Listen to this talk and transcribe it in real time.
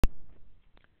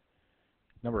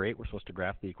Number 8, we're supposed to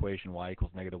graph the equation y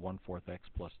equals negative 1/4 x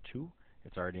plus 2.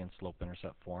 It's already in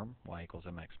slope-intercept form, y equals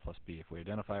mx plus b. If we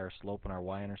identify our slope and our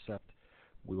y-intercept,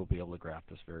 we will be able to graph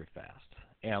this very fast.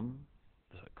 M,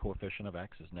 the coefficient of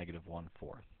x, is negative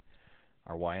 1/4.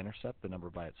 Our y-intercept, the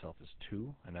number by itself, is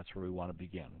 2, and that's where we want to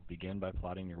begin. Begin by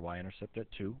plotting your y-intercept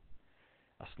at 2.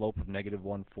 A slope of negative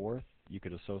 1/4, you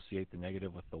could associate the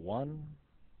negative with the 1.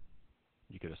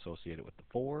 You could associate it with the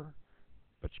 4,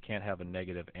 but you can't have a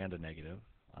negative and a negative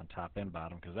on top and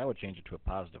bottom because that would change it to a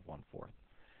positive 1/4.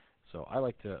 So I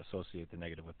like to associate the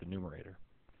negative with the numerator.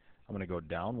 I'm going to go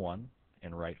down 1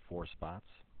 and right 4 spots.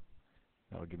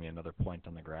 That will give me another point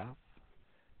on the graph.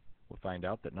 We'll find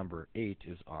out that number 8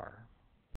 is r.